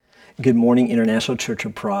Good morning, International Church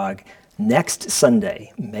of Prague. Next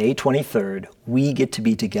Sunday, May 23rd, we get to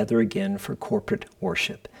be together again for corporate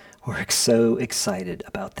worship. We're so excited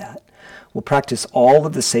about that. We'll practice all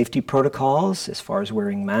of the safety protocols as far as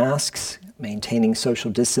wearing masks, maintaining social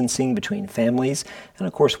distancing between families, and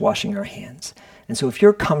of course, washing our hands. And so if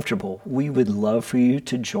you're comfortable, we would love for you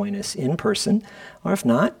to join us in person, or if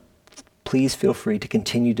not, please feel free to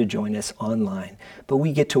continue to join us online. But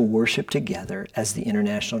we get to worship together as the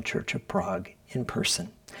International Church of Prague in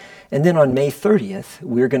person. And then on May 30th,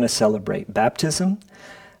 we're going to celebrate baptism,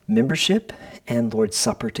 membership, and Lord's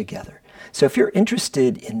Supper together. So if you're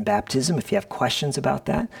interested in baptism, if you have questions about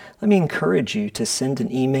that, let me encourage you to send an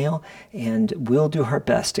email, and we'll do our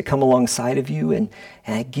best to come alongside of you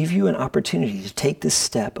and give you an opportunity to take this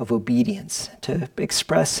step of obedience, to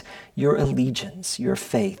express your allegiance, your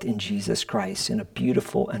faith in Jesus Christ in a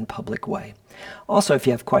beautiful and public way. Also, if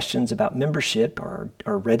you have questions about membership or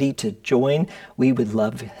are ready to join, we would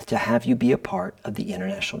love to have you be a part of the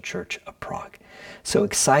International Church of Prague. So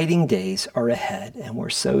exciting days are ahead, and we're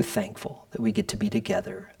so thankful that we get to be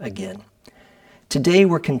together again. Today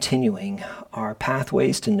we're continuing our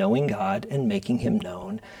Pathways to Knowing God and Making Him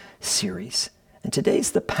Known series. And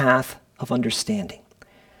today's the path of understanding.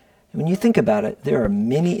 When you think about it, there are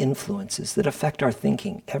many influences that affect our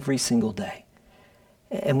thinking every single day.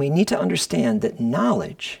 And we need to understand that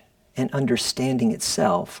knowledge and understanding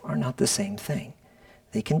itself are not the same thing.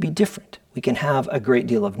 They can be different. We can have a great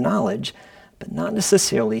deal of knowledge, but not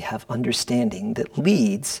necessarily have understanding that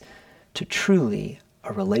leads to truly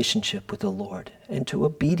a relationship with the Lord and to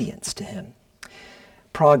obedience to Him.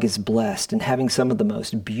 Prague is blessed in having some of the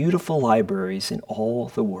most beautiful libraries in all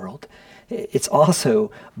the world. It's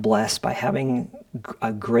also blessed by having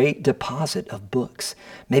a great deposit of books.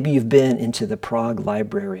 Maybe you've been into the Prague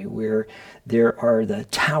Library where there are the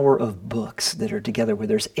Tower of Books that are together, where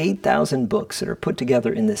there's 8,000 books that are put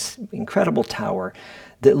together in this incredible tower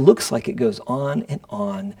that looks like it goes on and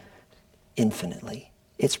on infinitely.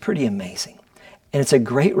 It's pretty amazing. And it's a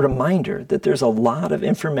great reminder that there's a lot of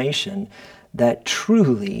information that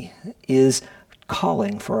truly is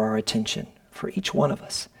calling for our attention, for each one of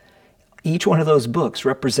us. Each one of those books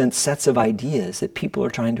represents sets of ideas that people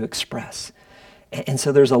are trying to express. And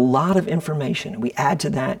so there's a lot of information. We add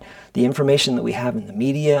to that the information that we have in the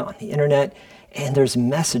media, on the internet, and there's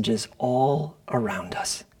messages all around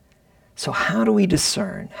us. So how do we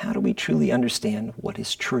discern? How do we truly understand what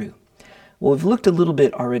is true? Well, we've looked a little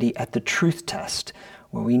bit already at the truth test,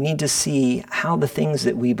 where we need to see how the things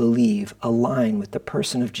that we believe align with the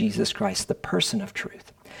person of Jesus Christ, the person of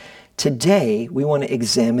truth. Today, we want to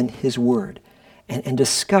examine His Word and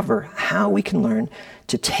discover how we can learn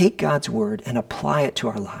to take God's Word and apply it to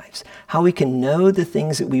our lives, how we can know the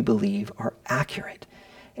things that we believe are accurate.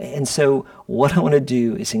 And so what I want to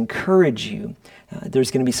do is encourage you. There's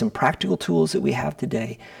going to be some practical tools that we have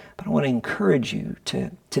today, but I want to encourage you to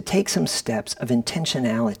take some steps of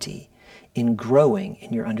intentionality in growing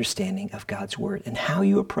in your understanding of God's Word and how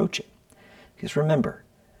you approach it. Because remember,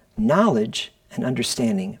 knowledge and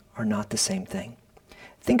understanding are not the same thing.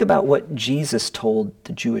 Think about what Jesus told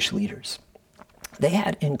the Jewish leaders. They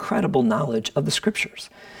had incredible knowledge of the Scriptures.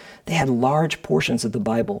 They had large portions of the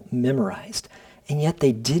Bible memorized, and yet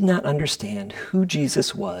they did not understand who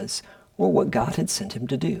Jesus was or what God had sent Him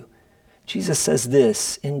to do. Jesus says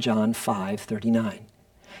this in John 5:39.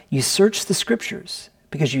 You search the Scriptures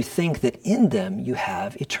because you think that in them you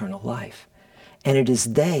have eternal life, and it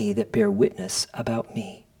is they that bear witness about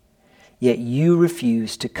me. Yet you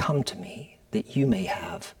refuse to come to me that you may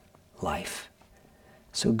have life.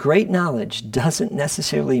 So great knowledge doesn't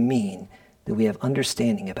necessarily mean that we have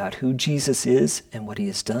understanding about who Jesus is and what He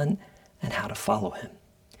has done and how to follow Him.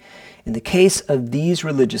 In the case of these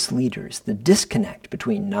religious leaders, the disconnect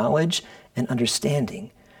between knowledge and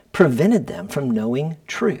understanding prevented them from knowing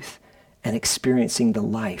truth and experiencing the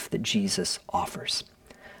life that Jesus offers.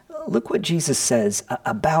 Look what Jesus says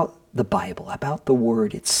about the Bible, about the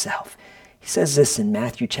Word itself. He says this in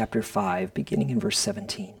Matthew chapter 5, beginning in verse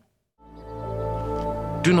 17.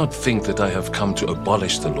 Do not think that I have come to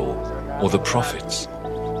abolish the law or the prophets.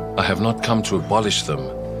 I have not come to abolish them,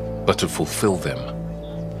 but to fulfill them.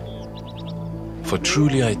 For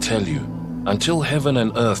truly I tell you, until heaven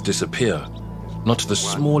and earth disappear, not the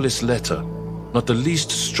smallest letter, not the least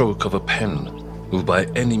stroke of a pen will by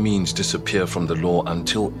any means disappear from the law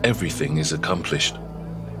until everything is accomplished.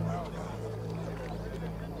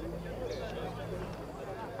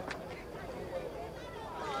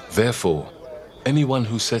 Therefore, anyone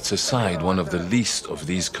who sets aside one of the least of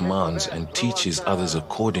these commands and teaches others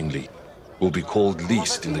accordingly will be called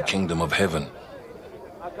least in the kingdom of heaven.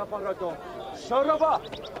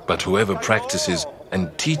 But whoever practices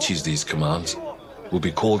and teaches these commands will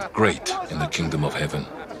be called great in the kingdom of heaven.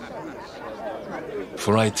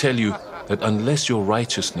 For I tell you that unless your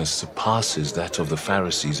righteousness surpasses that of the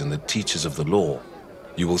Pharisees and the teachers of the law,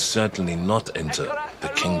 you will certainly not enter the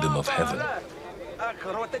kingdom of heaven.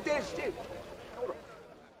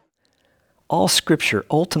 All Scripture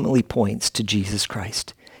ultimately points to Jesus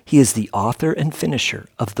Christ. He is the author and finisher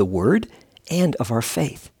of the Word and of our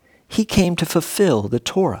faith. He came to fulfill the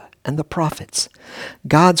Torah and the prophets.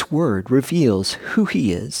 God's Word reveals who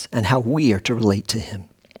He is and how we are to relate to Him.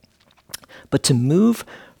 But to move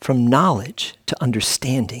from knowledge to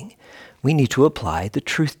understanding, we need to apply the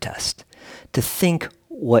truth test, to think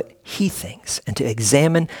what He thinks, and to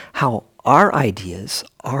examine how our ideas,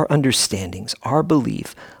 our understandings, our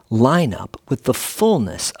belief line up with the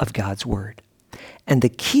fullness of God's Word. And the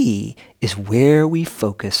key is where we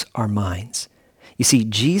focus our minds. You see,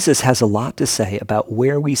 Jesus has a lot to say about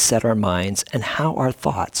where we set our minds and how our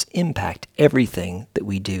thoughts impact everything that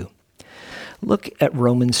we do. Look at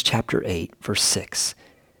Romans chapter 8, verse 6.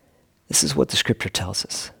 This is what the Scripture tells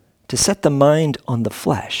us. To set the mind on the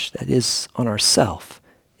flesh, that is, on ourself,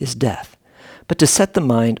 is death. But to set the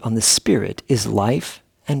mind on the Spirit is life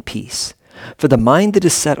and peace. For the mind that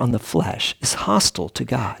is set on the flesh is hostile to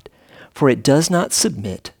God, for it does not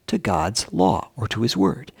submit to God's law or to His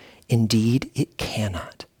Word. Indeed, it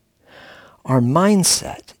cannot. Our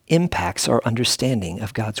mindset impacts our understanding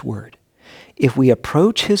of God's Word. If we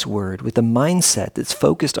approach His Word with a mindset that's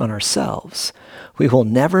focused on ourselves, we will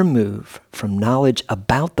never move from knowledge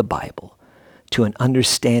about the Bible to an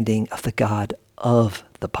understanding of the God of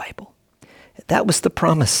the Bible. That was the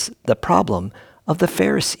problem of the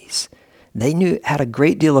Pharisees. They had a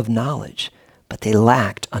great deal of knowledge, but they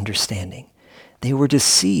lacked understanding. They were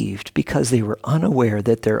deceived because they were unaware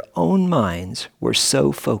that their own minds were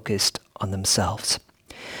so focused on themselves.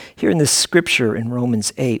 Here in this scripture in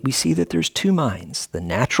Romans 8, we see that there's two minds, the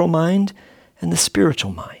natural mind and the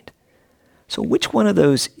spiritual mind. So which one of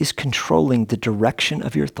those is controlling the direction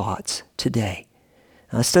of your thoughts today?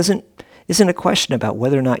 Now, this isn't a question about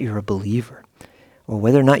whether or not you're a believer or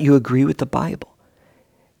whether or not you agree with the Bible.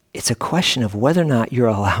 It's a question of whether or not you're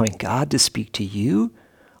allowing God to speak to you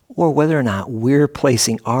or whether or not we're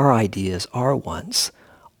placing our ideas, our wants,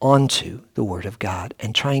 onto the Word of God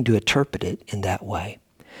and trying to interpret it in that way.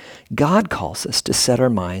 God calls us to set our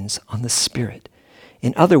minds on the Spirit.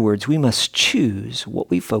 In other words, we must choose what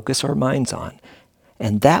we focus our minds on,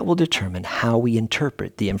 and that will determine how we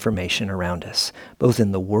interpret the information around us, both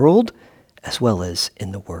in the world as well as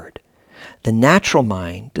in the Word. The natural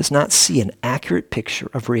mind does not see an accurate picture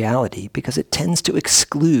of reality because it tends to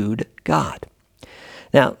exclude God.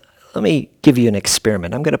 Now, let me give you an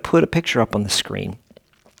experiment. I'm going to put a picture up on the screen,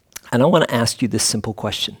 and I want to ask you this simple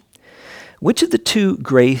question. Which of the two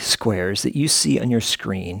gray squares that you see on your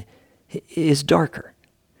screen is darker?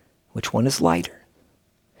 Which one is lighter?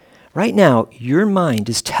 Right now, your mind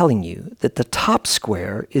is telling you that the top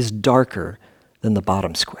square is darker than the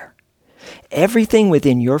bottom square. Everything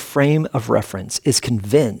within your frame of reference is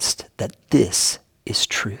convinced that this is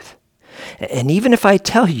truth. And even if I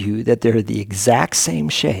tell you that they're the exact same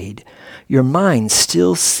shade, your mind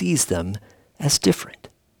still sees them as different.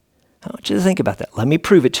 I want you to think about that. Let me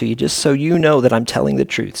prove it to you just so you know that I'm telling the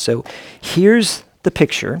truth. So here's the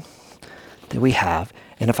picture that we have.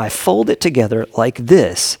 And if I fold it together like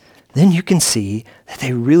this, then you can see that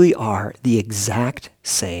they really are the exact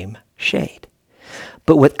same shade.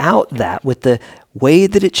 But without that, with the way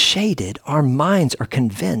that it's shaded, our minds are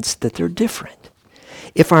convinced that they're different.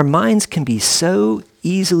 If our minds can be so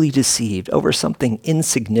easily deceived over something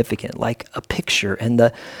insignificant like a picture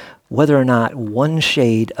and whether or not one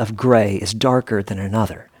shade of gray is darker than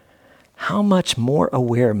another, how much more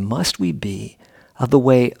aware must we be of the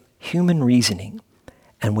way human reasoning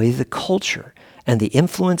and way the culture and the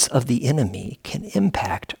influence of the enemy can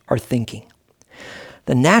impact our thinking?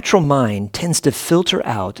 The natural mind tends to filter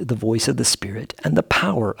out the voice of the Spirit and the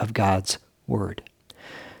power of God's Word.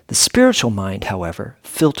 The spiritual mind, however,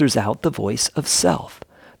 filters out the voice of self,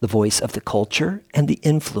 the voice of the culture, and the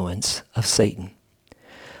influence of Satan.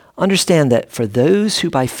 Understand that for those who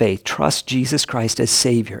by faith trust Jesus Christ as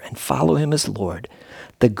Savior and follow Him as Lord,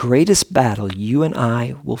 the greatest battle you and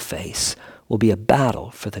I will face will be a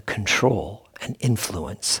battle for the control and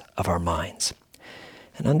influence of our minds.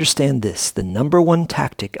 And understand this, the number one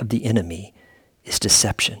tactic of the enemy is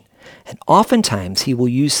deception. And oftentimes he will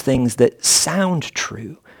use things that sound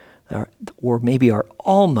true or maybe are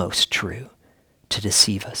almost true to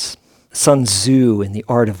deceive us. Sun Tzu in The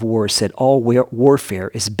Art of War said all warfare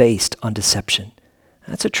is based on deception.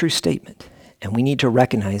 That's a true statement. And we need to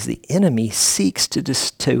recognize the enemy seeks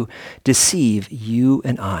to deceive you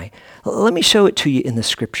and I. Let me show it to you in the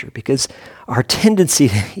scripture, because our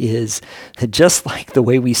tendency is that just like the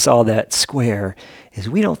way we saw that square, is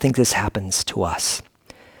we don't think this happens to us.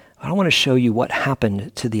 But I want to show you what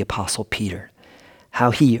happened to the Apostle Peter,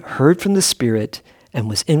 how he heard from the Spirit and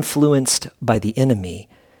was influenced by the enemy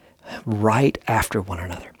right after one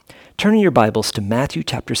another. Turn in your Bibles to Matthew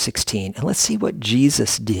chapter 16, and let's see what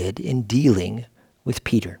Jesus did in dealing with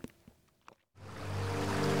Peter.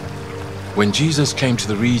 When Jesus came to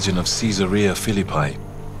the region of Caesarea Philippi,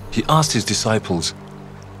 he asked his disciples,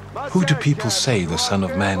 "Who do people say the Son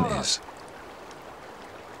of Man is?"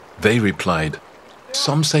 They replied,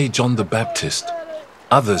 "Some say John the Baptist,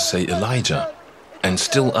 others say Elijah, and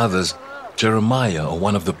still others, Jeremiah or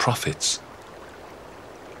one of the prophets."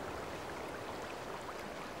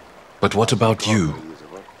 "But what about you?"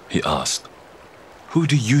 he asked. "Who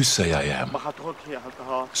do you say I am?"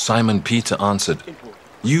 Simon Peter answered,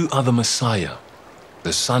 "You are the Messiah,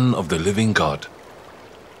 the Son of the living God."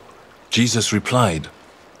 Jesus replied,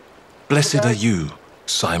 "Blessed are you,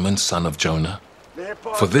 Simon, son of Jonah,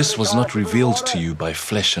 for this was not revealed to you by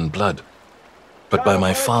flesh and blood, but by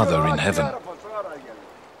my Father in heaven."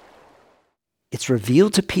 It's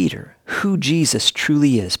revealed to Peter who Jesus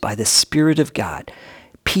truly is by the Spirit of God.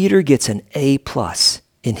 Peter gets an A+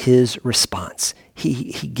 in his response.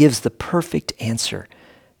 He gives the perfect answer,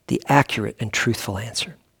 the accurate and truthful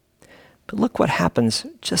answer. But look what happens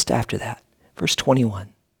just after that. Verse 21.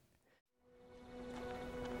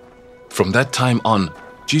 From that time on,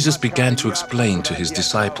 Jesus began to explain to his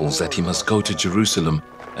disciples that he must go to Jerusalem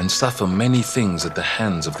and suffer many things at the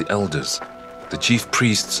hands of the elders, the chief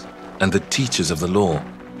priests, and the teachers of the law,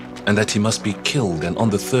 and that he must be killed and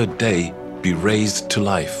on the third day be raised to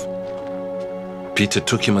life. Peter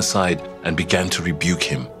took him aside and began to rebuke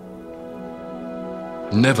him.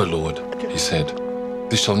 "Never, Lord," he said.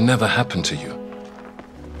 "This shall never happen to you."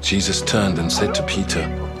 Jesus turned and said to Peter,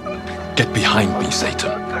 "Get behind me, Satan.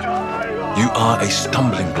 You are a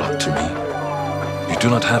stumbling block to me. You do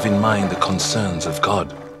not have in mind the concerns of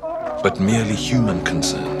God, but merely human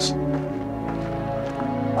concerns."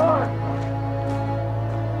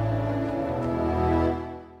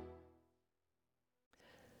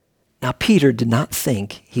 Now, Peter did not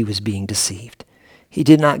think he was being deceived. He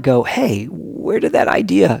did not go, "Hey, where did that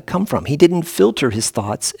idea come from?" He didn't filter his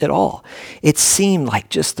thoughts at all. It seemed like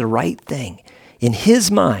just the right thing. In his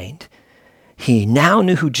mind, he now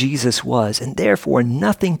knew who Jesus was, and therefore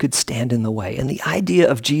nothing could stand in the way. And the idea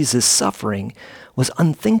of Jesus suffering was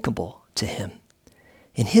unthinkable to him.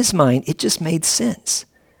 In his mind, it just made sense.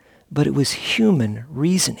 But it was human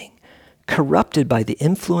reasoning, corrupted by the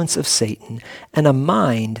influence of Satan, and a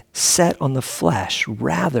mind set on the flesh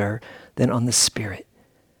rather than on the Spirit.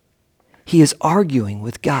 He is arguing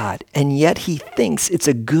with God, and yet he thinks it's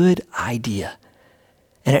a good idea.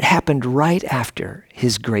 And it happened right after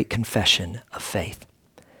his great confession of faith.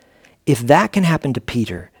 If that can happen to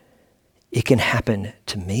Peter, it can happen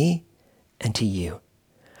to me and to you.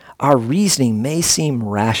 Our reasoning may seem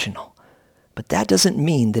rational, but that doesn't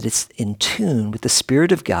mean that it's in tune with the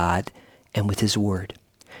Spirit of God and with his word.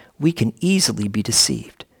 We can easily be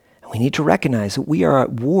deceived. And we need to recognize that we are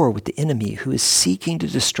at war with the enemy who is seeking to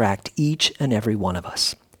distract each and every one of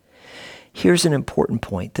us. Here's an important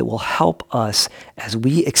point that will help us as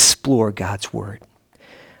we explore God's word.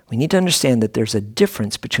 We need to understand that there's a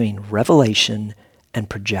difference between revelation and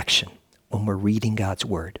projection when we're reading God's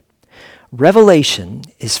word. Revelation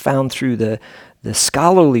is found through the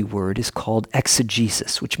scholarly word is called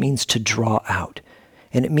exegesis, which means to draw out.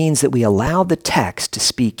 And it means that we allow the text to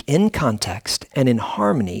speak in context and in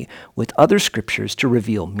harmony with other scriptures to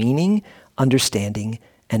reveal meaning, understanding,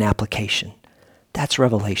 and application. That's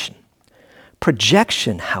revelation.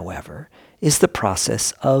 Projection, however, is the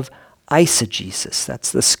process of eisegesis.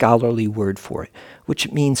 That's the scholarly word for it,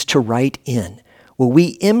 which means to write in, where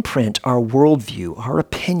we imprint our worldview, our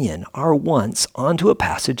opinion, our wants onto a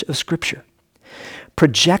passage of Scripture.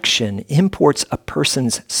 Projection imports a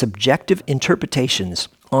person's subjective interpretations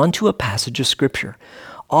onto a passage of Scripture,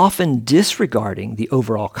 often disregarding the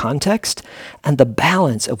overall context and the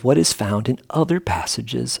balance of what is found in other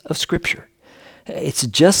passages of Scripture. It's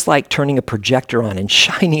just like turning a projector on and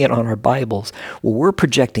shining it on our Bibles, where we're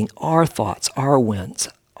projecting our thoughts, our wants,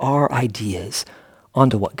 our ideas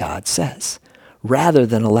onto what God says, rather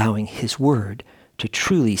than allowing His Word to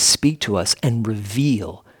truly speak to us and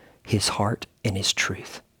reveal His heart and His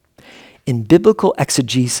truth. In biblical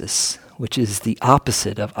exegesis, which is the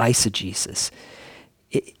opposite of eisegesis,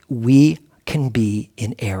 we can be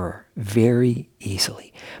in error very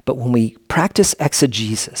easily. But when we practice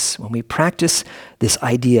exegesis, when we practice this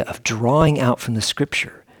idea of drawing out from the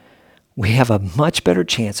Scripture, we have a much better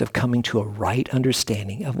chance of coming to a right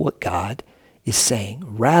understanding of what God is saying,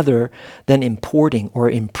 rather than importing or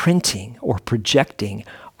imprinting or projecting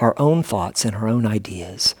our own thoughts and our own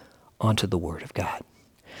ideas onto the Word of God.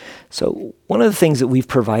 So one of the things that we've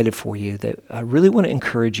provided for you that I really want to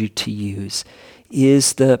encourage you to use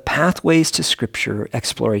is the Pathways to Scripture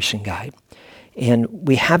Exploration Guide. And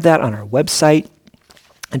we have that on our website.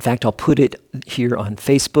 In fact, I'll put it here on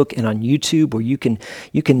Facebook and on YouTube where you can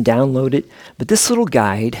download it. But this little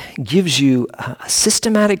guide gives you a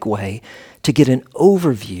systematic way to get an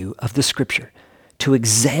overview of the Scripture, to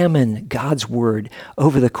examine God's Word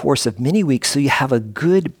over the course of many weeks so you have a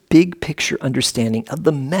good big picture understanding of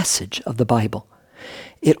the message of the Bible.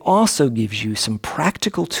 It also gives you some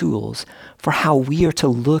practical tools for how we are to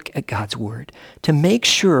look at God's Word, to make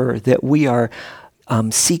sure that we are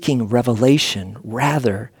seeking revelation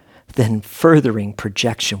rather than furthering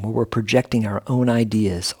projection, where we're projecting our own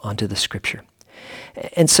ideas onto the Scripture.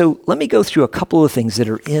 And so let me go through a couple of things that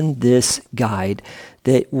are in this guide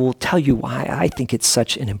that will tell you why I think it's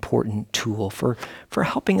such an important tool for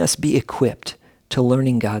helping us be equipped to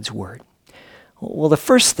learning God's Word. Well, the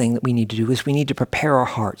first thing that we need to do is we need to prepare our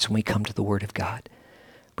hearts when we come to the Word of God.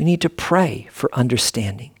 We need to pray for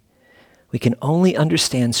understanding. We can only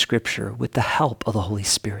understand Scripture with the help of the Holy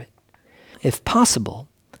Spirit. If possible,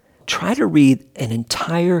 try to read an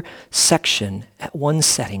entire section at one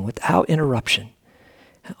setting without interruption.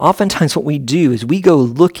 Oftentimes what we do is we go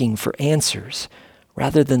looking for answers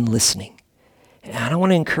rather than listening. And I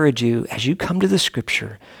want to encourage you, as you come to the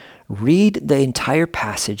Scripture, read the entire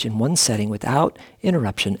passage in one setting without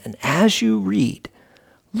interruption. And as you read,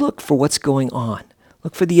 look for what's going on.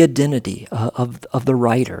 Look for the identity of the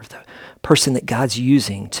writer, the person that God's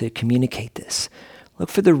using to communicate this. Look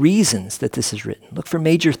for the reasons that this is written. Look for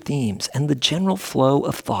major themes and the general flow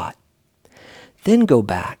of thought. Then go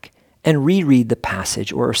back and reread the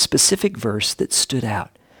passage or a specific verse that stood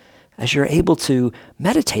out as you're able to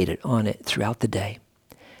meditate on it throughout the day.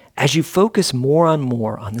 As you focus more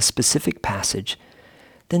on the specific passage,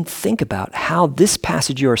 then think about how this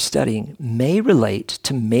passage you are studying may relate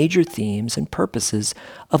to major themes and purposes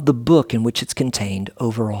of the book in which it's contained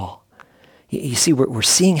overall. You see, we're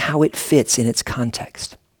seeing how it fits in its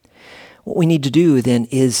context. What we need to do then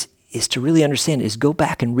is to really understand, is go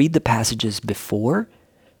back and read the passages before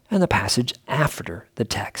and the passage after the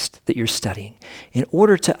text that you're studying in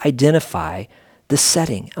order to identify the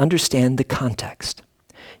setting, understand the context.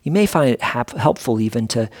 You may find it helpful even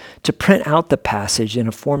to print out the passage in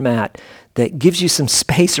a format that gives you some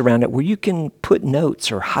space around it where you can put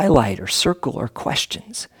notes or highlight or circle or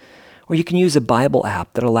questions. Or you can use a Bible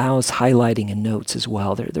app that allows highlighting and notes as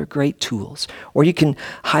well. They're great tools. Or you can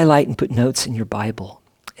highlight and put notes in your Bible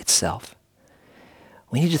itself.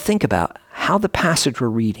 We need to think about how the passage we're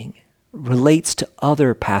reading relates to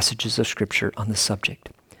other passages of Scripture on the subject.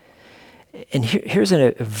 And here's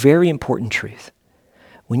a very important truth.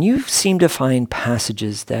 When you seem to find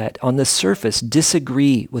passages that on the surface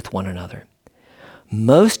disagree with one another,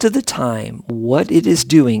 most of the time what it is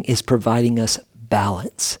doing is providing us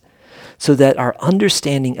balance so that our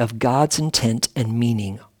understanding of God's intent and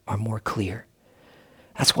meaning are more clear.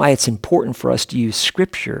 That's why it's important for us to use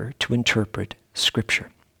Scripture to interpret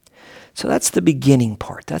Scripture. So that's the beginning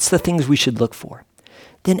part. That's the things we should look for.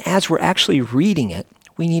 Then as we're actually reading it,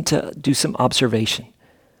 we need to do some observation.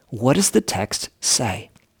 What does the text say?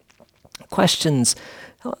 Questions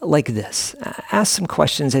like this. Ask some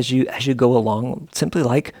questions as you go along, simply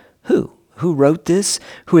like who? Who wrote this?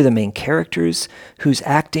 Who are the main characters? Who's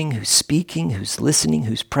acting? Who's speaking? Who's listening?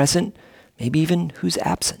 Who's present? Maybe even who's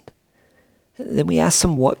absent. Then we ask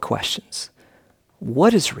some what questions.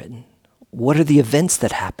 What is written? What are the events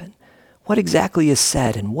that happen? What exactly is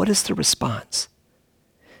said and what is the response?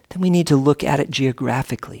 Then we need to look at it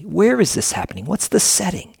geographically. Where is this happening? What's the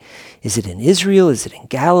setting? Is it in Israel? Is it in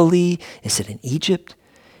Galilee? Is it in Egypt?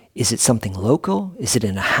 Is it something local? Is it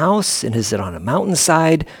in a house? And is it on a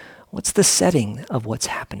mountainside? What's the setting of what's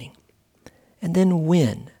happening? And then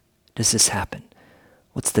when does this happen?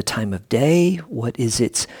 What's the time of day? What is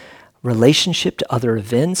its relationship to other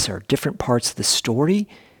events or different parts of the story?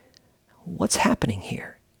 What's happening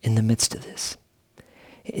here in the midst of this?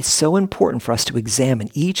 It's so important for us to examine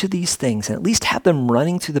each of these things and at least have them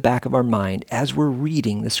running through the back of our mind as we're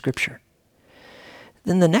reading the Scripture.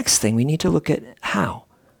 Then the next thing, we need to look at how.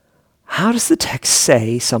 How does the text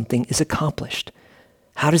say something is accomplished?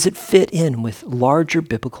 How does it fit in with larger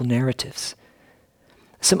biblical narratives?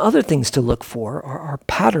 Some other things to look for are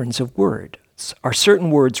patterns of word. notes? Are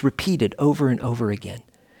certain words repeated over and over again?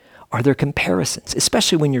 Are there comparisons?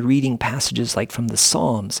 Especially when you're reading passages like from the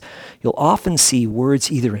Psalms, you'll often see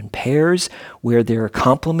words either in pairs where they're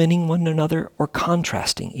complementing one another or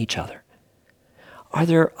contrasting each other. Are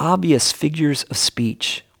there obvious figures of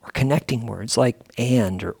speech or connecting words like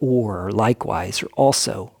and or likewise or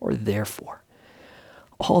also or therefore?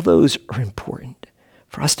 All those are important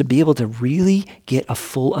for us to be able to really get a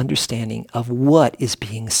full understanding of what is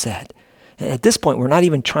being said. And at this point, we're not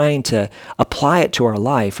even trying to apply it to our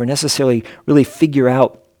life or necessarily really figure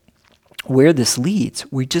out where this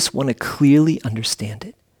leads. We just want to clearly understand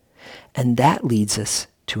it. And that leads us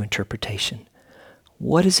to interpretation.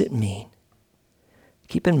 What does it mean?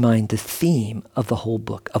 Keep in mind the theme of the whole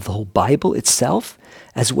book, of the whole Bible itself,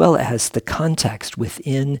 as well as the context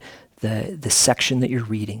within the section that you're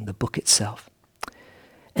reading, the book itself.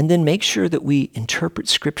 And then make sure that we interpret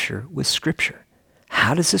Scripture with Scripture.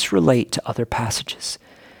 How does this relate to other passages?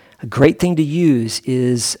 A great thing to use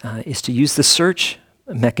is to use the search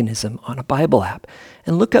mechanism on a Bible app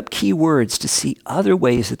and look up key words to see other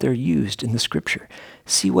ways that they're used in the Scripture.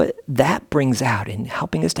 See what that brings out in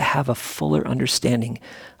helping us to have a fuller understanding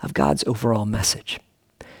of God's overall message.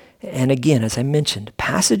 And again, as I mentioned,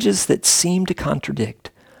 passages that seem to contradict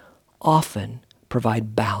often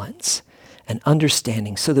provide balance and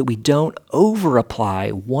understanding so that we don't over-apply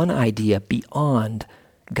one idea beyond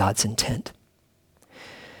God's intent.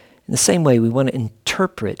 In the same way, we want to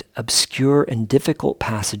interpret obscure and difficult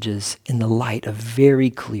passages in the light of very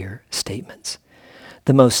clear statements.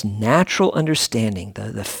 The most natural understanding,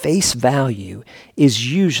 the face value,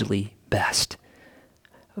 is usually best.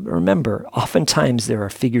 Remember, oftentimes there are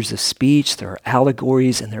figures of speech, there are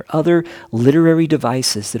allegories, and there are other literary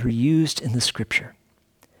devices that are used in the Scripture.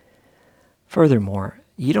 Furthermore,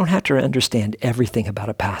 you don't have to understand everything about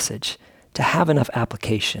a passage to have enough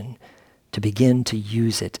application to begin to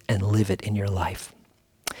use it and live it in your life.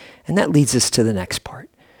 And that leads us to the next part.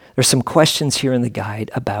 There's some questions here in the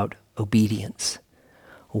guide about obedience.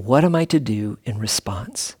 What am I to do in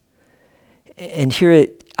response? And here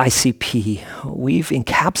at ICP, we've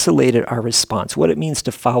encapsulated our response, what it means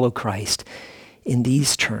to follow Christ, in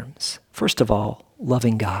these terms. First of all,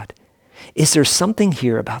 loving God. Is there something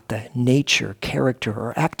here about the nature, character,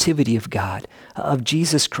 or activity of God, of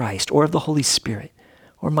Jesus Christ, or of the Holy Spirit,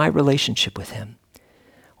 or my relationship with Him,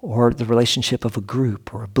 or the relationship of a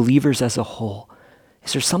group, or believers as a whole?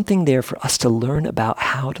 Is there something there for us to learn about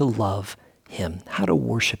how to love Him, how to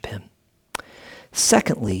worship Him?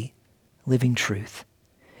 Secondly, living truth.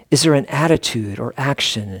 Is there an attitude or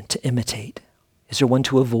action to imitate? Is there one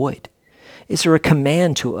to avoid? Is there a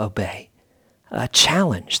command to obey? A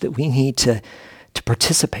challenge that we need to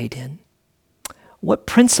participate in? What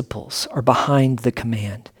principles are behind the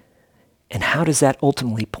command? And how does that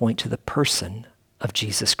ultimately point to the person of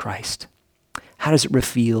Jesus Christ? How does it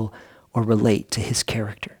reveal or relate to His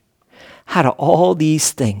character? How do all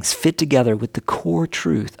these things fit together with the core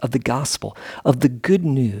truth of the gospel, of the good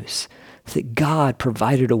news that God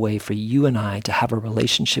provided a way for you and I to have a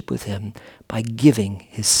relationship with Him by giving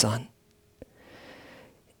His Son?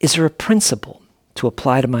 Is there a principle to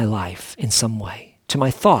apply to my life in some way, to my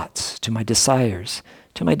thoughts, to my desires,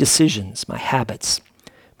 to my decisions, my habits,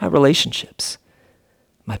 my relationships,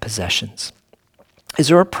 my possessions? Is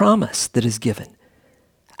there a promise that is given?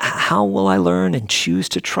 How will I learn and choose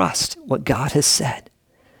to trust what God has said?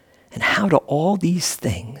 And how do all these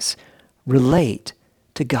things relate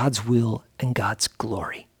to God's will and God's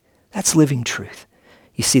glory? That's living truth.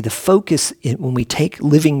 You see, the focus when we take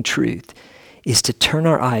living truth is to turn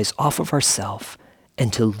our eyes off of ourselves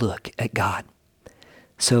and to look at God.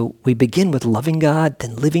 So we begin with loving God,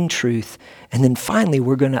 then living truth, and then finally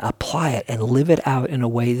we're going to apply it and live it out in a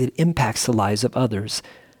way that impacts the lives of others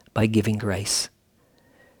by giving grace.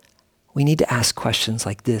 We need to ask questions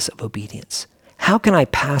like this of obedience. How can I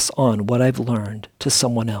pass on what I've learned to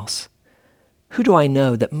someone else? Who do I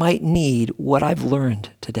know that might need what I've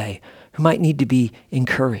learned today? Who might need to be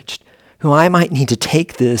encouraged? Who I might need to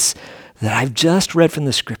take this that I've just read from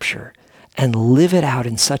the Scripture and live it out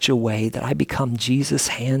in such a way that I become Jesus'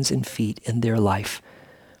 hands and feet in their life,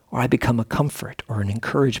 or I become a comfort or an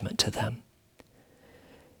encouragement to them.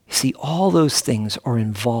 You see, all those things are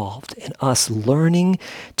involved in us learning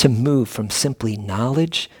to move from simply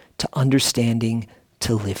knowledge to understanding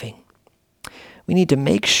to living. We need to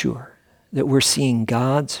make sure that we're seeing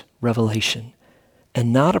God's revelation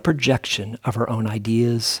and not a projection of our own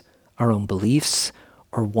ideas, our own beliefs,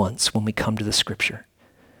 or wants when we come to the Scripture.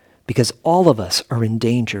 Because all of us are in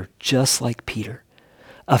danger, just like Peter,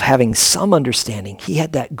 of having some understanding. He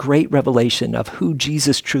had that great revelation of who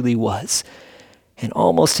Jesus truly was. And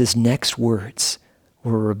almost his next words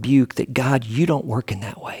were a rebuke that, God, you don't work in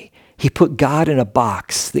that way. He put God in a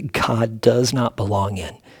box that God does not belong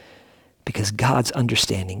in, because God's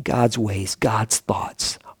understanding, God's ways, God's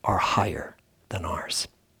thoughts are higher than ours.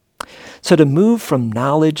 So to move from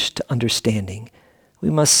knowledge to understanding, we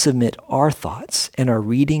must submit our thoughts and our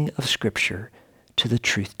reading of Scripture to the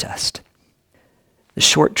truth test. The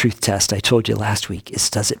short truth test I told you last week is,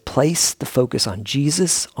 does it place the focus on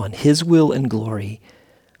Jesus, on his will and glory,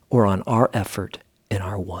 or on our effort and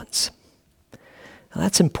our wants? Now,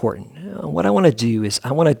 that's important. What I want to do is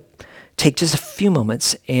I want to take just a few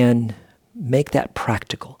moments and make that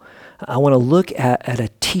practical. I want to look at a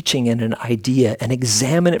teaching and an idea and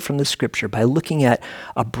examine it from the Scripture by looking at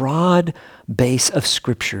a broad base of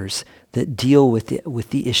Scriptures that deal with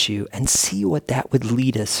the issue and see what that would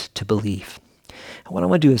lead us to believe. And what I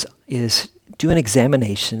want to do is do an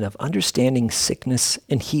examination of understanding sickness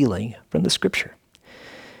and healing from the Scripture.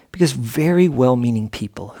 Because very well-meaning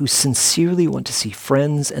people who sincerely want to see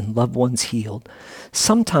friends and loved ones healed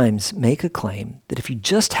sometimes make a claim that if you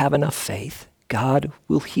just have enough faith, God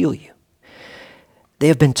will heal you. They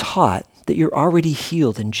have been taught that you're already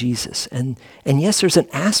healed in Jesus. And yes, there's an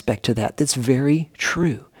aspect to that that's very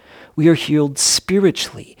true. We are healed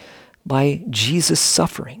spiritually by Jesus'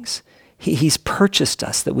 sufferings. He's purchased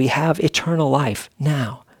us that we have eternal life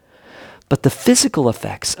now. But the physical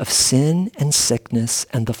effects of sin and sickness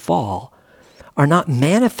and the fall are not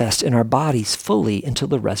manifest in our bodies fully until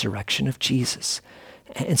the resurrection of Jesus.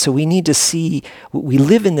 And so we need to see, we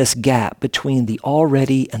live in this gap between the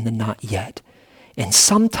already and the not yet. And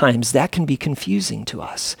sometimes that can be confusing to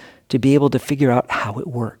us to be able to figure out how it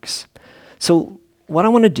works. So what I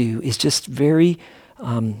want to do is just very,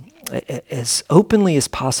 as openly as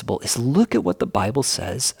possible, is look at what the Bible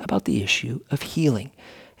says about the issue of healing.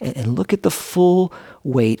 And look at the full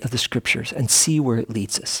weight of the Scriptures and see where it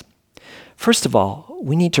leads us. First of all,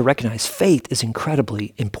 we need to recognize faith is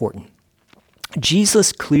incredibly important.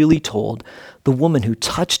 Jesus clearly told the woman who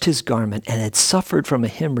touched his garment and had suffered from a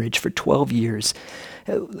hemorrhage for 12 years,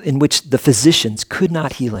 in which the physicians could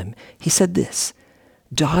not heal him. He said this,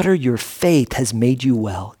 "Daughter, your faith has made you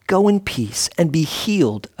well. Go in peace and be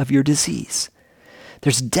healed of your disease."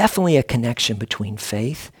 There's definitely a connection between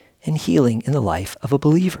faith and healing in the life of a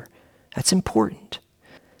believer. That's important.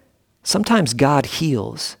 Sometimes God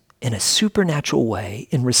heals in a supernatural way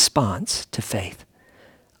in response to faith.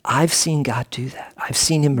 I've seen God do that. I've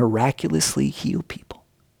seen him miraculously heal people.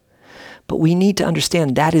 But we need to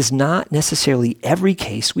understand that is not necessarily every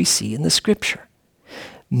case we see in the Scripture.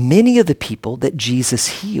 Many of the people that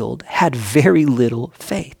Jesus healed had very little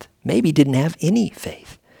faith, maybe didn't have any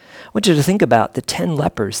faith. I want you to think about the 10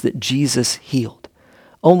 lepers that Jesus healed.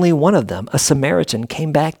 Only one of them, a Samaritan,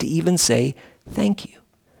 came back to even say, "Thank you."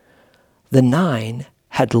 The 9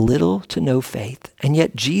 had little to no faith, and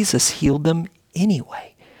yet Jesus healed them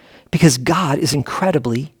anyway, because God is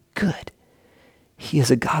incredibly good. He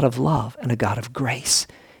is a God of love and a God of grace.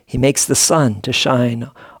 He makes the sun to shine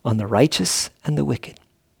on the righteous and the wicked.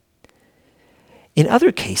 In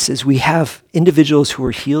other cases, we have individuals who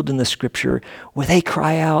are healed in the Scripture where they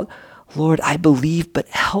cry out, "Lord, I believe, but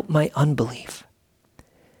help my unbelief."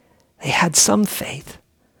 They had some faith,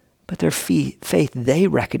 but their faith they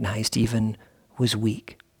recognized even was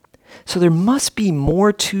weak. So there must be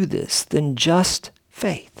more to this than just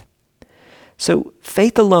faith. So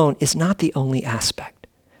faith alone is not the only aspect,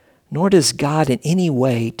 nor does God in any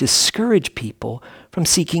way discourage people from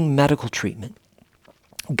seeking medical treatment.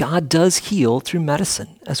 God does heal through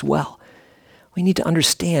medicine as well. We need to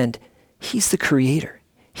understand he's the creator.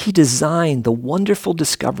 He designed the wonderful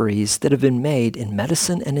discoveries that have been made in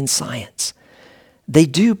medicine and in science. They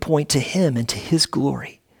do point to him and to his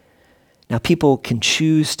glory. Now, people can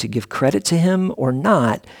choose to give credit to him or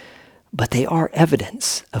not, but they are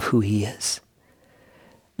evidence of who he is.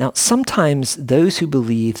 Now, sometimes those who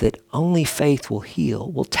believe that only faith will heal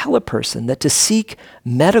will tell a person that to seek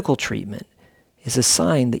medical treatment is a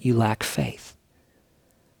sign that you lack faith.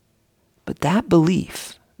 But that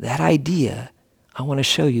belief, that idea, I want to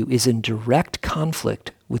show you, is in direct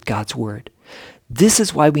conflict with God's Word. This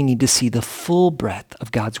is why we need to see the full breadth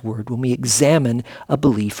of God's Word when we examine a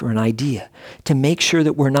belief or an idea, to make sure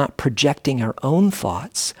that we're not projecting our own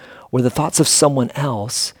thoughts or the thoughts of someone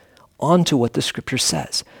else onto what the Scripture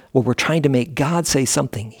says, where we're trying to make God say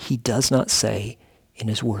something he does not say in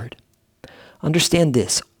his Word. Understand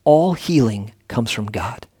this, all healing comes from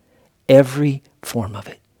God, every form of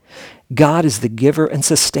it. God is the giver and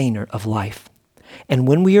sustainer of life. And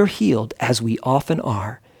when we are healed, as we often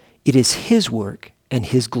are, it is his work and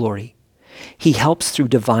his glory. He helps through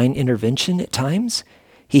divine intervention at times.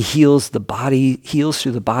 He heals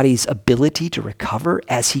through the body's ability to recover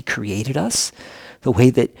as he created us, the way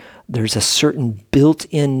that there's a certain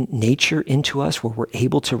built-in nature into us where we're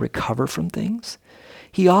able to recover from things.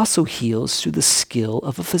 He also heals through the skill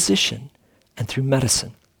of a physician and through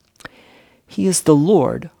medicine. He is the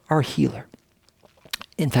Lord, our healer.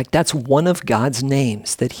 In fact, that's one of God's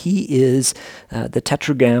names, that he is the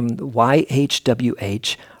tetragram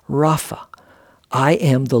YHWH, Rapha. I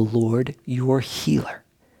am the Lord, your healer.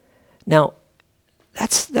 Now,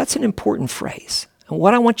 that's an important phrase. And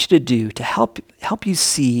what I want you to do to help you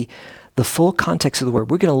see the full context of the word,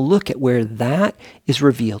 we're going to look at where that is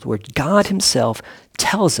revealed, where God himself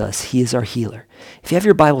tells us he is our healer. If you have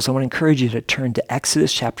your Bibles, I want to encourage you to turn to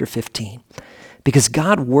Exodus chapter 15, because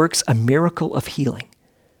God works a miracle of healing,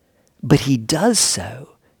 but he does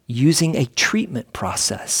so using a treatment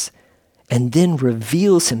process and then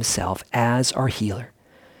reveals himself as our healer.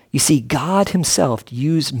 You see, God himself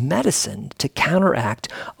used medicine to counteract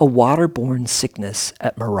a waterborne sickness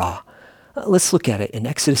at Marah. Let's look at it in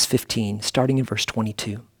Exodus 15, starting in verse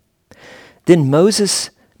 22. Then Moses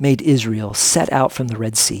made Israel set out from the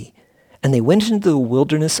Red Sea, and they went into the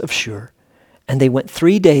wilderness of Shur, and they went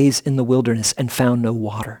 3 days in the wilderness and found no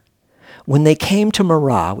water. When they came to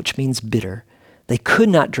Marah, which means bitter, they could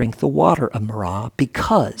not drink the water of Marah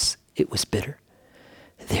because it was bitter.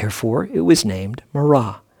 Therefore it was named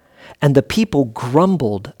Marah. And the people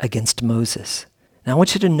grumbled against Moses. Now I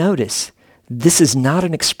want you to notice, this is not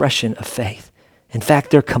an expression of faith. In fact,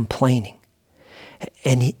 they're complaining.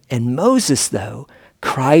 And Moses, though,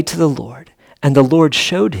 cried to the Lord, and the Lord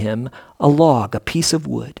showed him a log, a piece of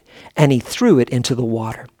wood, and he threw it into the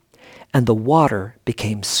water, and the water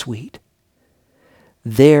became sweet.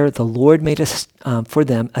 There the Lord made for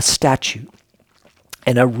them a statute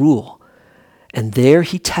and a rule, and there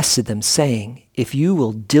he tested them, saying, if you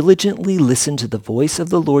will diligently listen to the voice of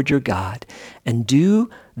the Lord your God, and do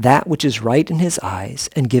that which is right in his eyes,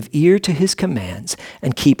 and give ear to his commands,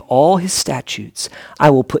 and keep all his statutes, I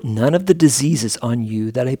will put none of the diseases on you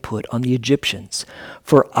that I put on the Egyptians,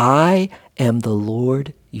 for I am the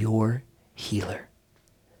Lord your healer.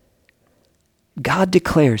 God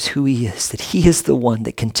declares who he is, that he is the one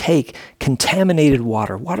that can take contaminated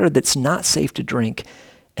water that's not safe to drink,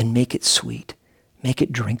 and make it sweet, make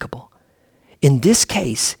it drinkable. In this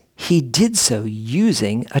case, he did so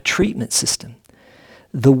using a treatment system.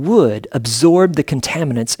 The wood absorbed the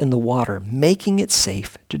contaminants in the water, making it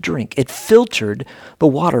safe to drink. It filtered the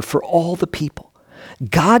water for all the people.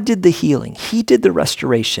 God did the healing. He did the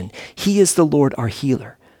restoration. He is the Lord our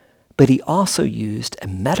healer. But he also used a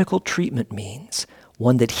medical treatment means,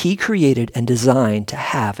 one that he created and designed to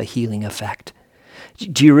have a healing effect.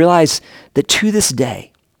 Do you realize that to this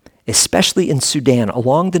day, especially in Sudan,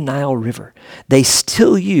 along the Nile River, they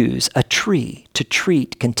still use a tree to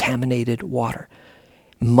treat contaminated water,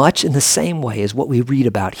 much in the same way as what we read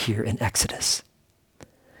about here in Exodus.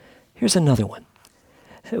 Here's another one.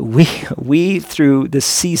 We through this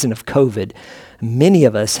season of COVID, many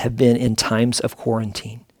of us have been in times of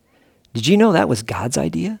quarantine. Did you know that was God's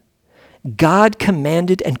idea? God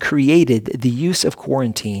commanded and created the use of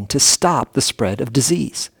quarantine to stop the spread of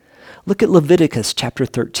disease. Look at Leviticus chapter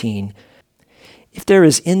 13. If there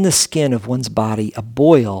is in the skin of one's body a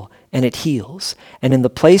boil and it heals, and in the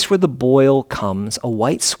place where the boil comes a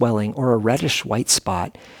white swelling or a reddish white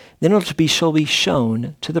spot, then it shall be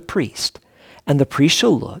shown to the priest. And the priest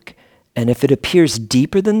shall look, and if it appears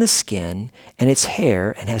deeper than the skin, and its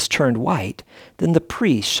hair and has turned white, then the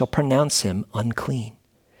priest shall pronounce him unclean.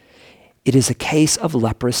 It is a case of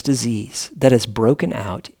leprous disease that has broken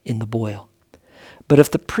out in the boil. But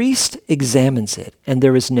if the priest examines it, and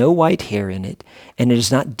there is no white hair in it, and it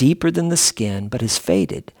is not deeper than the skin, but is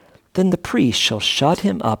faded, then the priest shall shut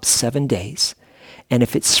him up 7 days. And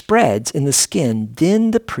if it spreads in the skin,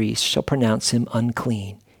 then the priest shall pronounce him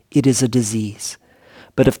unclean. It is a disease.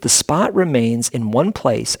 But if the spot remains in one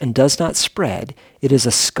place and does not spread, it is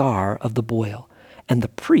a scar of the boil, and the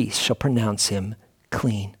priest shall pronounce him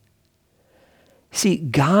clean. See,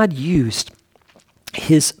 God used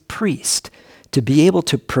his priest to be able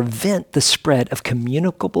to prevent the spread of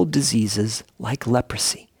communicable diseases like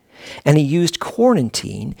leprosy. And he used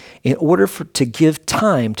quarantine in order to give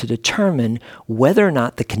time to determine whether or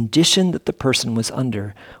not the condition that the person was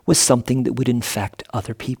under was something that would infect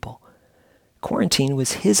other people. Quarantine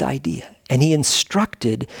was his idea, and he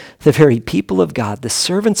instructed the very people of God, the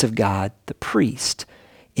servants of God, the priest,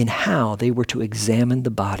 in how they were to examine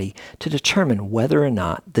the body to determine whether or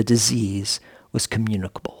not the disease was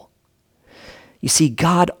communicable. You see,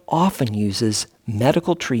 God often uses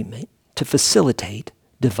medical treatment to facilitate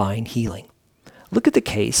divine healing. Look at the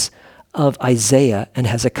case of Isaiah and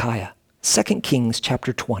Hezekiah. 2 Kings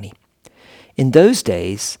chapter 20. In those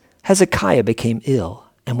days, Hezekiah became ill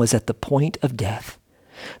and was at the point of death.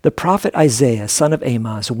 The prophet Isaiah, son of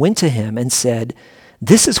Amoz, went to him and said,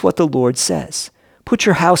 "This is what the Lord says. Put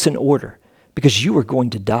your house in order, because you are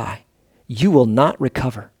going to die. You will not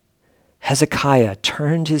recover." Hezekiah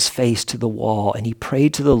turned his face to the wall and he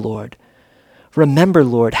prayed to the Lord. "Remember,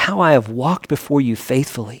 Lord, how I have walked before you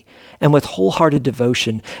faithfully and with wholehearted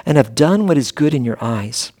devotion and have done what is good in your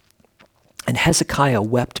eyes." And Hezekiah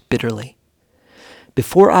wept bitterly.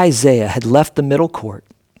 Before Isaiah had left the middle court,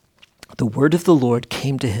 the word of the Lord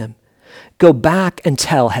came to him. "Go back and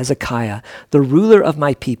tell Hezekiah, the ruler of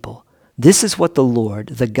my people, this is what the Lord,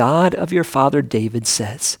 the God of your father David,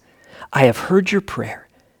 says. I have heard your prayer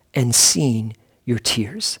and seen your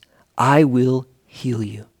tears. I will heal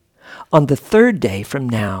you. On the third day from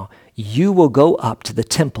now, you will go up to the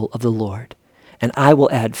temple of the Lord, and I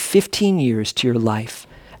will add 15 years to your life,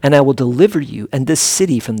 and I will deliver you and this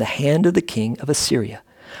city from the hand of the king of Assyria.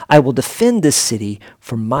 I will defend this city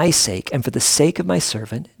for my sake and for the sake of my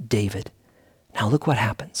servant David." Now look what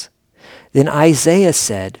happens. Then Isaiah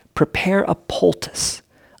said, "Prepare a poultice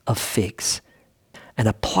of figs and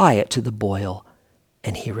apply it to the boil,"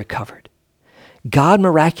 and he recovered. God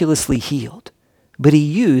miraculously healed, but he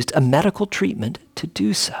used a medical treatment to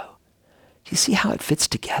do so. Do you see how it fits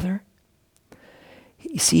together?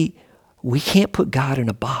 You see, we can't put God in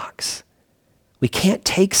a box. We can't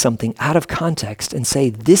take something out of context and say,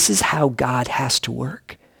 this is how God has to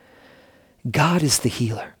work. God is the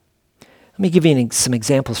healer. Let me give you some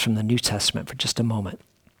examples from the New Testament for just a moment.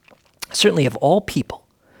 Certainly of all people,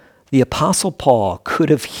 the Apostle Paul could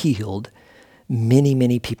have healed many,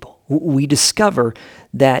 many people. We discover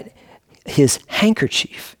that his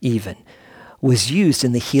handkerchief even was used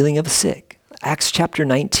in the healing of the sick. Acts chapter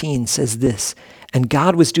 19 says this, "And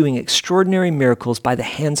God was doing extraordinary miracles by the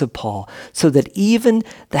hands of Paul, so that even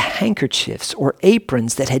the handkerchiefs or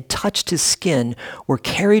aprons that had touched his skin were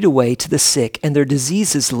carried away to the sick, and their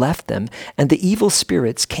diseases left them, and the evil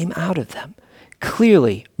spirits came out of them."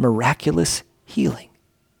 Clearly, miraculous healing.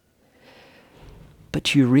 But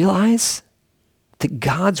do you realize that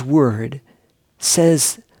God's word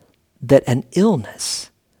says that an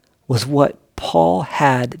illness was what Paul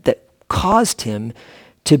had that caused him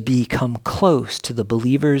to become close to the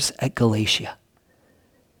believers at Galatia?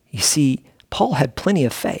 You see, Paul had plenty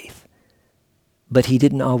of faith, but he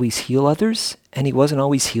didn't always heal others, and he wasn't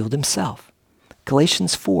always healed himself.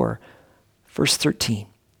 Galatians 4, verse 13.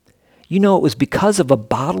 "You know, it was because of a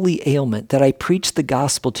bodily ailment that I preached the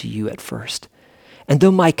gospel to you at first. And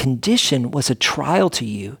though my condition was a trial to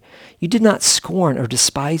you, you did not scorn or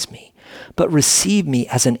despise me, but received me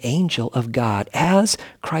as an angel of God, as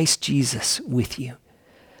Christ Jesus with you.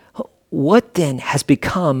 What then has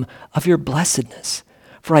become of your blessedness?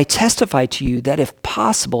 For I testify to you that if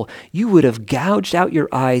possible, you would have gouged out your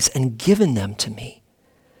eyes and given them to me.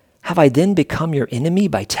 Have I then become your enemy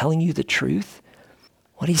by telling you the truth?"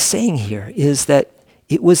 What he's saying here is that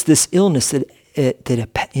it was this illness that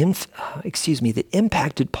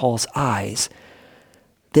impacted Paul's eyes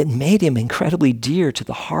that made him incredibly dear to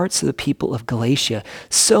the hearts of the people of Galatia,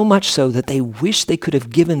 so much so that they wished they could have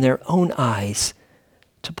given their own eyes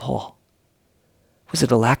to Paul. Was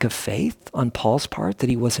it a lack of faith on Paul's part that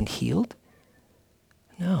he wasn't healed?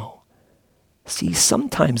 No. See,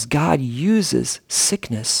 sometimes God uses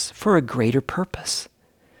sickness for a greater purpose.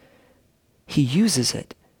 He uses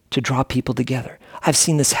it to draw people together. I've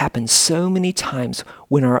seen this happen so many times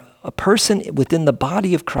when a person within the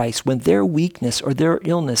body of Christ, when their weakness or their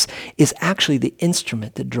illness is actually the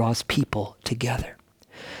instrument that draws people together.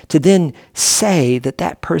 To then say that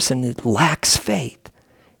that person lacks faith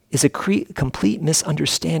is a complete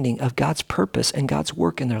misunderstanding of God's purpose and God's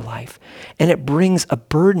work in their life. And it brings a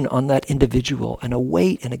burden on that individual and a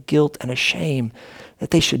weight and a guilt and a shame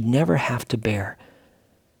that they should never have to bear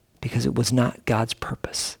because it was not God's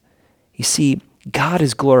purpose. You see, God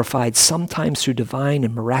is glorified sometimes through divine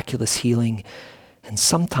and miraculous healing, and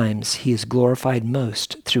sometimes he is glorified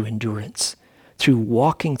most through endurance, through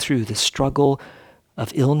walking through the struggle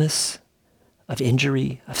of illness, of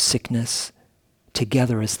injury, of sickness,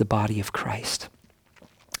 together as the body of Christ.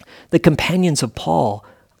 The companions of Paul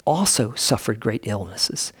also suffered great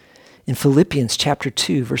illnesses. In Philippians chapter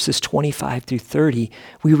 2, verses 25 through 30,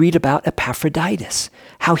 we read about Epaphroditus,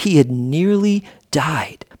 how he had nearly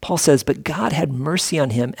died. Paul says, "But God had mercy on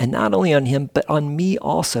him, and not only on him, but on me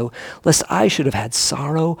also, lest I should have had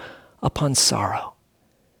sorrow upon sorrow."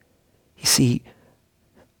 You see,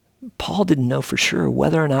 Paul didn't know for sure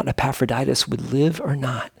whether or not Epaphroditus would live or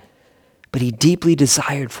not, but he deeply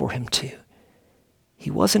desired for him to. He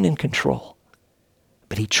wasn't in control,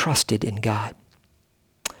 but he trusted in God.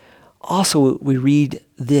 Also, we read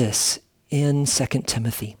this in 2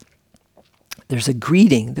 Timothy. There's a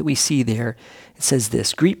greeting that we see there. It says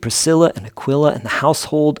this: "Greet Priscilla and Aquila and the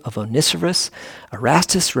household of Onesiphorus.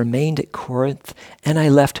 Erastus remained at Corinth, and I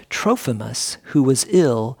left Trophimus, who was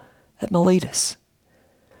ill, at Miletus."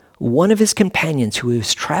 One of his companions who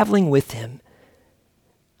was traveling with him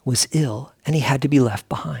was ill, and he had to be left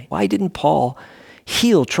behind. Why didn't Paul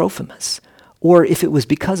heal Trophimus? Or if it was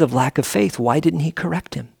because of lack of faith, why didn't he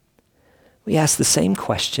correct him? We ask the same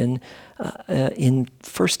question in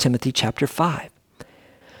 1 Timothy chapter 5.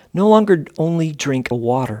 "No longer only drink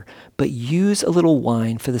water, but use a little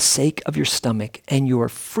wine for the sake of your stomach and your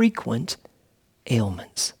frequent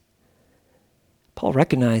ailments." Paul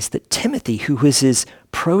recognized that Timothy, who was his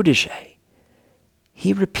protege,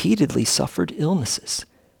 he repeatedly suffered illnesses,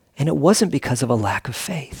 and it wasn't because of a lack of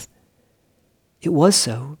faith. It was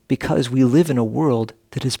so because we live in a world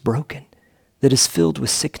that is broken, that is filled with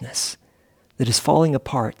sickness, that is falling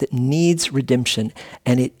apart, that needs redemption,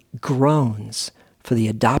 and it groans for the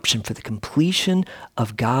adoption, for the completion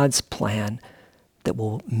of God's plan that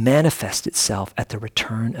will manifest itself at the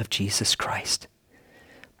return of Jesus Christ.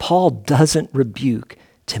 Paul doesn't rebuke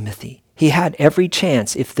Timothy. He had every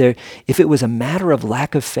chance. If it was a matter of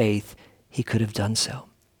lack of faith, he could have done so.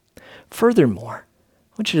 Furthermore,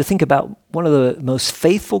 I want you to think about one of the most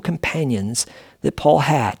faithful companions that Paul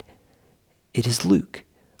had. It is Luke.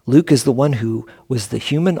 Luke is the one who was the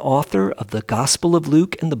human author of the Gospel of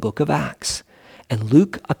Luke and the book of Acts. And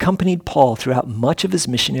Luke accompanied Paul throughout much of his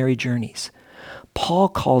missionary journeys. Paul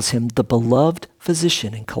calls him the beloved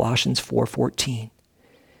physician in Colossians 4:14.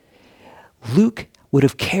 Luke would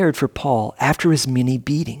have cared for Paul after his many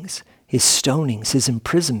beatings, his stonings, his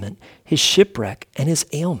imprisonment, his shipwreck, and his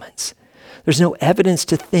ailments. There's no evidence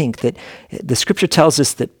to think that the scripture tells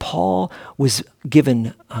us that Paul was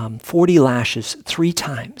given 40 lashes 3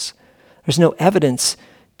 times. There's no evidence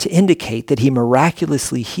to indicate that he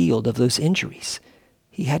miraculously healed of those injuries.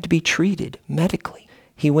 He had to be treated medically.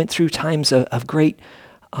 He went through times of great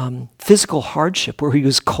physical hardship where he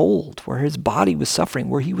was cold, where his body was suffering,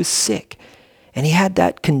 where he was sick. And he had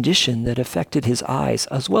that condition that affected his eyes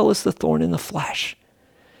as well as the thorn in the flesh.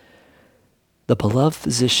 The beloved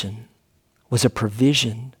physician was a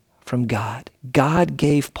provision from God. God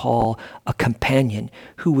gave Paul a companion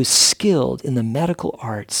who was skilled in the medical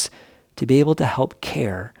arts to be able to help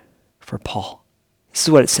care for Paul. This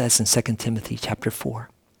is what it says in 2 Timothy chapter 4.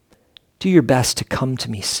 "Do your best to come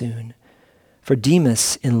to me soon, for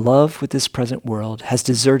Demas, in love with this present world, has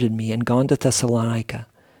deserted me and gone to Thessalonica.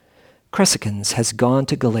 Crescens has gone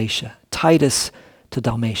to Galatia, Titus to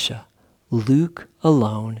Dalmatia. Luke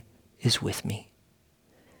alone is with me."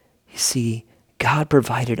 You see, God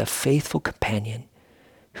provided a faithful companion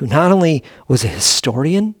who not only was a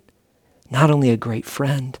historian, not only a great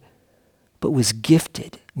friend, but was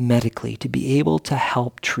gifted medically to be able to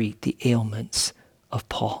help treat the ailments of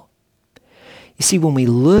Paul. You see, when we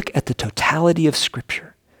look at the totality of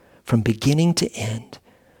Scripture, from beginning to end,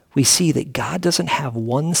 we see that God doesn't have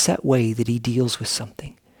one set way that he deals with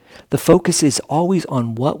something. The focus is always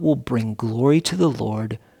on what will bring glory to the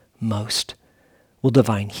Lord most. Will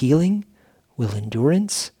divine healing, will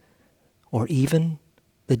endurance, or even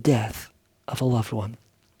the death of a loved one.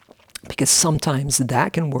 Because sometimes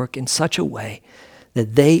that can work in such a way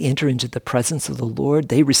that they enter into the presence of the Lord,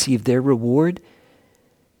 they receive their reward,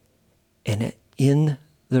 and in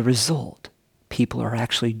the result, people are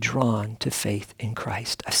actually drawn to faith in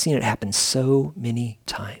Christ. I've seen it happen so many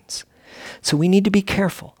times. So we need to be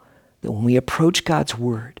careful that when we approach God's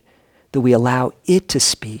word, that we allow it to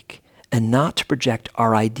speak and not to project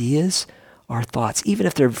our ideas, our thoughts, even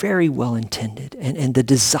if they're very well intended, and the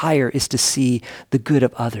desire is to see the good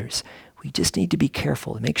of others. We just need to be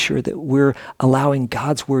careful and make sure that we're allowing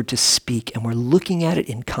God's word to speak and we're looking at it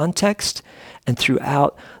in context and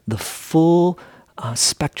throughout the full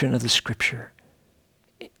spectrum of the scripture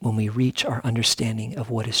when we reach our understanding of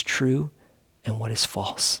what is true and what is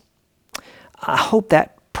false. I hope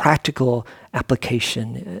that practical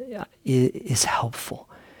application is helpful.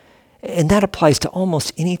 And that applies to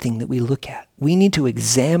almost anything that we look at. We need to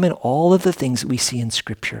examine all of the things that we see in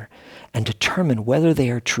Scripture and determine whether they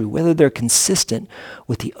are true, whether they're consistent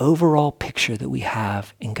with the overall picture that we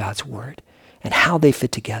have in God's Word and how they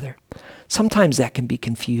fit together. Sometimes that can be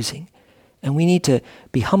confusing, and we need to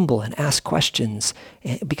be humble and ask questions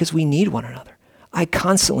because we need one another. I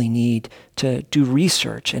constantly need to do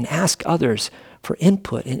research and ask others for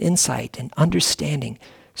input and insight and understanding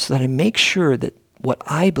so that I make sure that what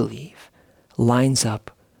I believe lines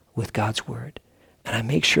up with God's word. And I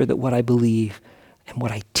make sure that what I believe and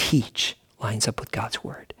what I teach lines up with God's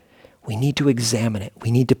word. We need to examine it. We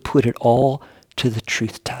need to put it all to the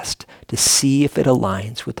truth test to see if it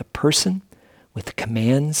aligns with the person, with the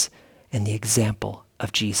commands, and the example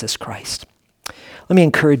of Jesus Christ. Let me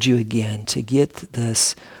encourage you again to get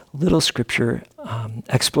this little scripture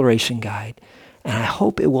exploration guide, and I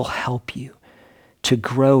hope it will help you to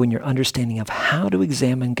grow in your understanding of how to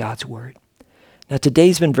examine God's word. Now,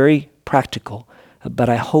 today's been very practical, but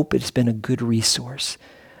I hope it's been a good resource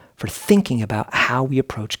for thinking about how we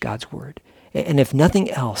approach God's word. And if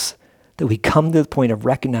nothing else, that we come to the point of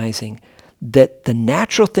recognizing that the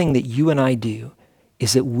natural thing that you and I do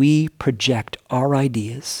is that we project our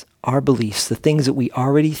ideas, our beliefs, the things that we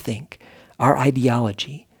already think, our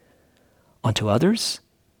ideology, onto others,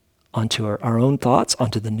 onto our own thoughts,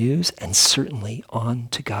 onto the news, and certainly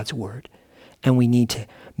onto God's word. And we need to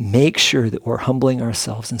make sure that we're humbling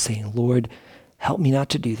ourselves and saying, Lord, help me not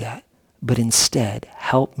to do that, but instead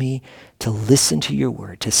help me to listen to your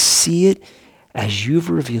word, to see it as you've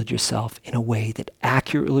revealed yourself in a way that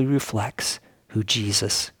accurately reflects who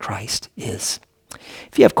Jesus Christ is.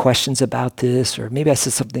 If you have questions about this, or maybe I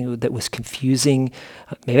said something that was confusing,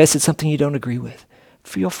 maybe I said something you don't agree with,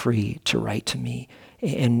 feel free to write to me,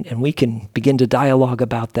 and we can begin to dialogue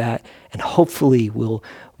about that, and hopefully we'll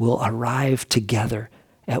arrive together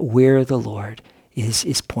at where the Lord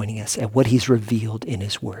is pointing us, at what he's revealed in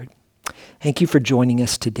his word. Thank you for joining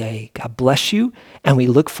us today. God bless you, and we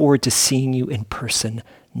look forward to seeing you in person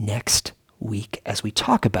next week as we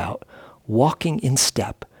talk about walking in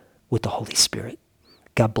step with the Holy Spirit.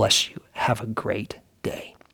 God bless you. Have a great day.